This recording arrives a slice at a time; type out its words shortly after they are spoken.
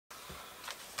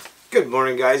Good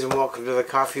morning, guys, and welcome to the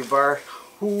coffee bar.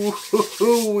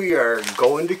 We are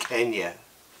going to Kenya.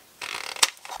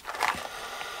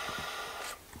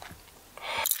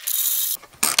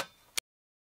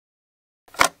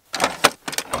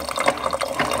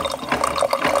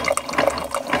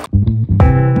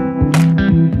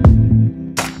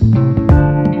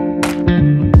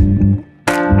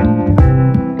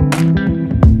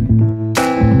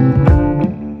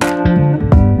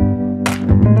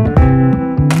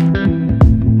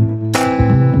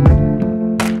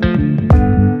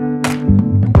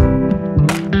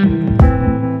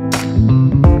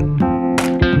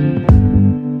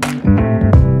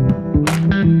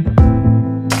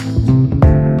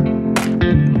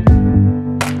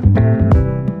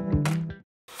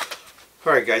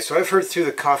 Alright guys, so I've heard through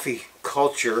the coffee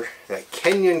culture that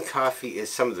Kenyan coffee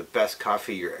is some of the best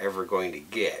coffee you're ever going to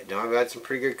get. Now I've had some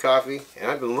pretty good coffee,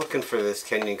 and I've been looking for this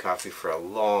Kenyan coffee for a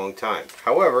long time.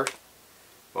 However,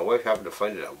 my wife happened to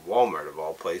find it at Walmart of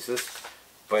all places,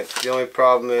 but the only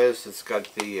problem is it's got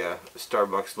the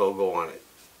Starbucks logo on it.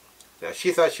 Now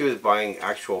she thought she was buying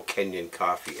actual Kenyan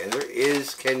coffee, and there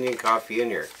is Kenyan coffee in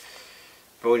here.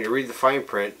 But when you read the fine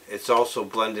print, it's also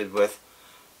blended with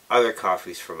other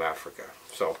coffees from Africa.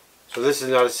 So this is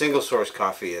not a single source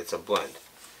coffee, it's a blend.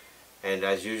 And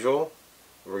as usual,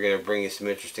 we're going to bring you some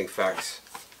interesting facts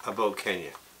about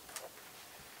Kenya.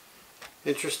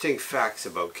 Interesting facts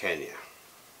about Kenya.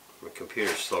 My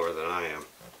computer's slower than I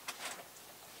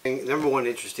am. Number one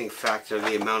interesting fact are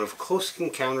the amount of close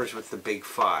encounters with the Big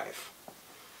Five.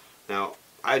 Now,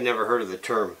 I'd never heard of the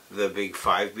term the Big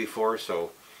Five before,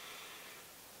 so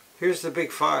here's the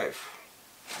Big Five.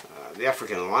 The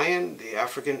African lion, the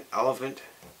African elephant,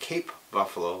 Cape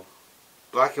buffalo,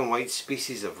 black and white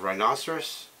species of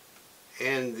rhinoceros,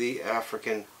 and the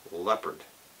African leopard.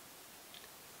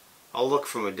 I'll look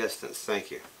from a distance,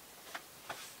 thank you.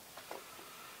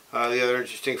 The other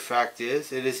interesting fact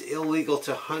is it is illegal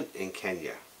to hunt in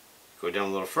Kenya. Go down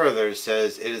a little further, it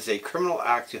says it is a criminal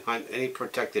act to hunt any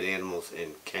protected animals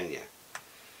in Kenya.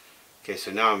 Okay,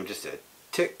 so now I'm just a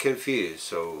tick confused.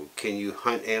 So can you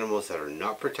hunt animals that are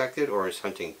not protected, or is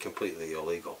hunting completely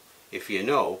illegal? If you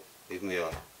know, leave me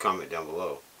a comment down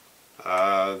below.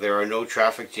 There are no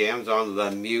traffic jams on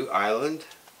Lamu Island.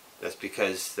 That's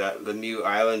because that Lamu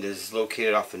Island is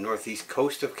located off the northeast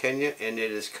coast of Kenya, and it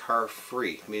is car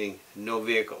free, meaning no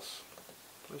vehicles.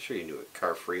 I'm sure you knew what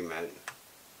car free meant.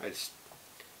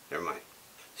 Never mind.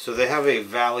 So they have a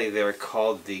valley there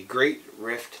called the Great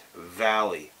Rift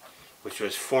Valley, which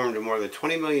was formed more than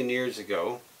 20 million years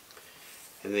ago,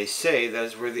 and they say that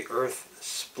is where the earth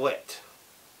split.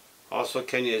 Also,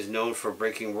 Kenya is known for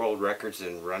breaking world records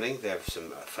in running. They have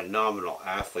some phenomenal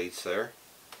athletes there.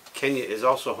 Kenya is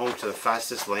also home to the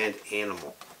fastest land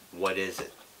animal. What is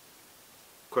it?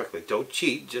 Quickly, don't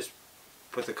cheat, just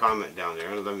put the comment down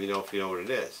there and let me know if you know what it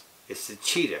is. It's the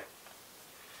cheetah.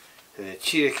 And the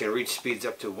cheetah can reach speeds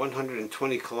up to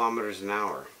 120 kilometers an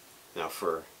hour. Now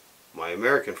for my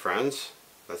American friends,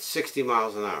 that's 60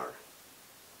 miles an hour.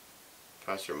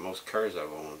 Faster than most cars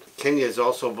I've owned. Kenya is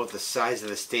also about the size of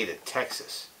the state of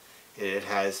Texas, and it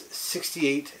has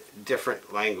 68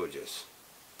 different languages.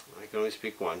 I can only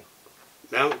speak one.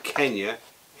 Mount Kenya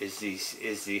is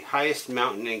the highest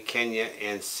mountain in Kenya,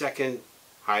 and second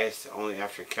highest only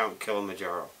after Mount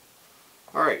Kilimanjaro.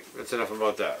 Alright, that's enough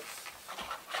about that.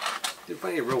 Didn't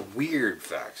find any real weird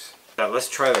facts. Now let's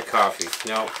try the coffee.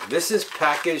 Now this is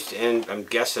packaged and I'm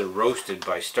guessing roasted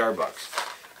by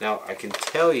Starbucks. Now I can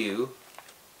tell you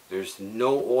there's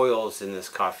no oils in this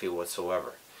coffee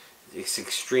whatsoever. It's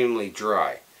extremely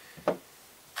dry.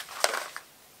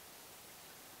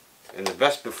 And the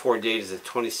best before date is the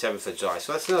 27th of July,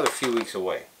 so that's another few weeks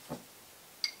away.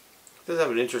 It does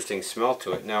have an interesting smell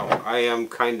to it. Now I am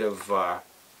kind of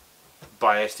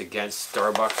biased against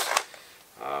Starbucks.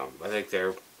 I think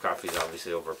their coffee is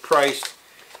obviously overpriced,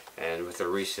 and with the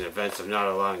recent events of not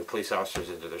allowing police officers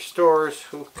into their stores,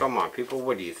 come on people,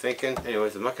 what are you thinking?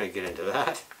 Anyways, I'm not going to get into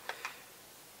that.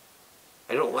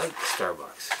 I don't like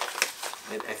Starbucks.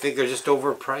 I think they're just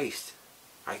overpriced.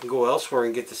 I can go elsewhere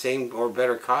and get the same or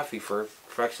better coffee for a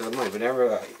fraction of the money, but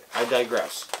never, I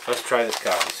digress. Let's try this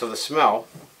coffee. So the smell,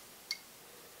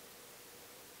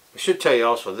 I should tell you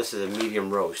also, this is a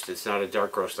medium roast. It's not a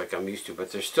dark roast like I'm used to,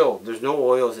 but there's no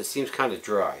oils. It seems kind of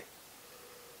dry. It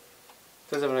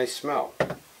does have a nice smell.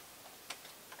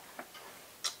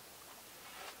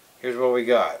 Here's what we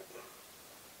got.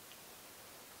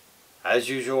 As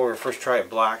usual, we'll first try it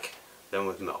black, then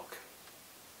with milk.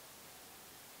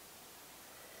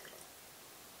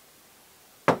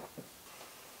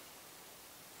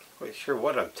 Quite sure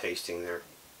what I'm tasting there.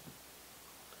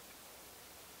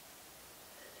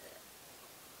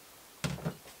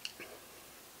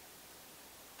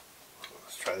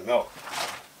 try the milk.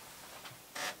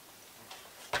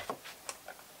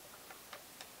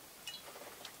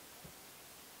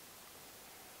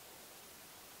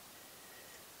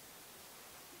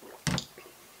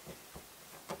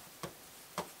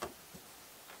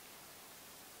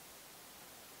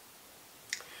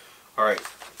 Alright,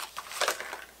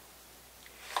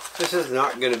 this is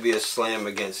not going to be a slam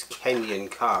against Kenyan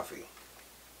coffee,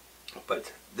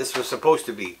 but this was supposed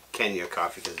to be Kenya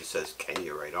coffee because it says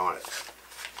Kenya right on it.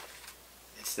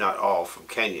 It's not all from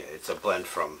Kenya, it's a blend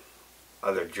from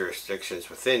other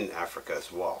jurisdictions within Africa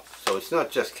as well. So it's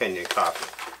not just Kenyan coffee.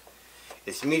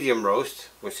 It's medium roast,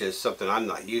 which is something I'm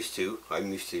not used to.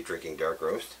 I'm used to drinking dark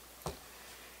roast.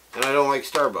 And I don't like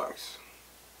Starbucks.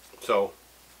 So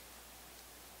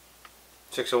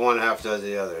 6 of one, half does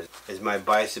the other. Is my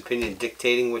biased opinion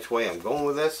dictating which way I'm going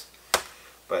with this?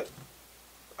 But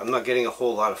I'm not getting a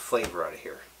whole lot of flavor out of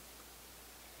here.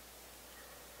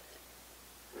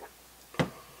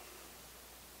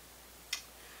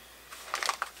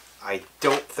 I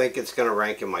don't think it's going to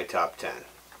rank in my top 10.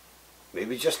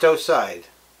 Maybe just outside,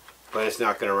 but it's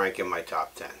not going to rank in my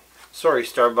top 10. Sorry,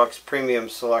 Starbucks Premium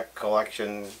Select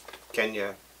Collection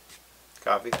Kenya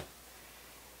coffee.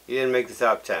 You didn't make the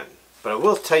top 10. But I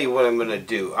will tell you what I'm going to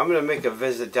do. I'm going to make a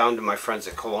visit down to my friends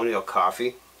at Colonial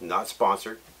Coffee, not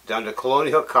sponsored, down to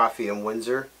Colonial Coffee in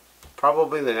Windsor,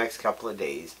 probably in the next couple of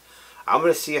days. I'm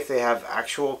going to see if they have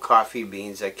actual coffee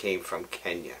beans that came from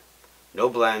Kenya. No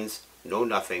blends, no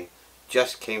nothing,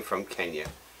 just came from Kenya.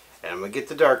 And I'm going to get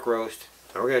the dark roast,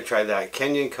 and we're going to try that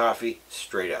Kenyan coffee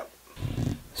straight up.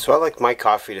 So I like my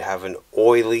coffee to have an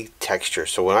oily texture.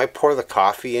 So when I pour the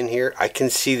coffee in here, I can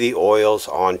see the oils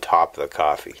on top of the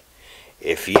coffee.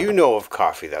 If you know of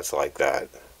coffee that's like that,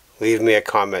 leave me a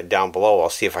comment down below. I'll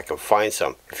see if I can find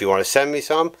some. If you want to send me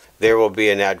some, there will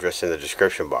be an address in the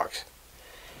description box.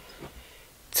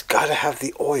 It's got to have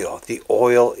the oil. The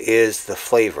oil is the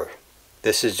flavor.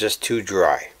 This is just too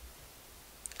dry.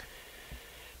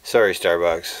 Sorry,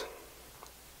 Starbucks.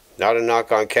 Not a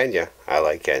knock on Kenya. I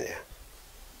like Kenya.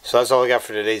 So that's all I got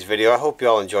for today's video. I hope you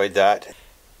all enjoyed that.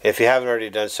 If you haven't already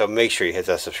done so, make sure you hit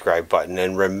that subscribe button.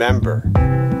 And remember,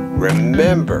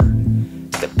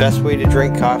 the best way to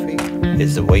drink coffee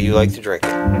is the way you like to drink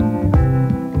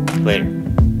it. Later.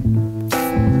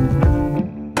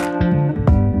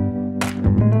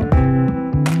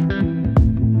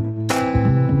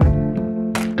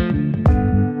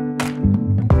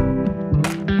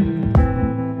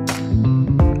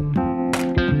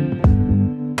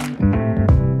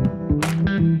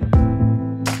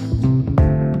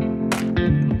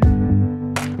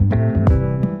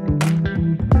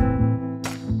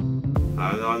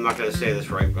 I'm not going to say this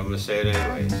right, but I'm going to say it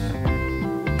anyways.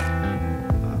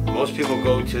 Most people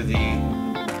go to the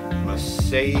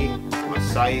Masai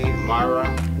Mara,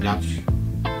 not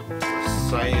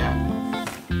Masaya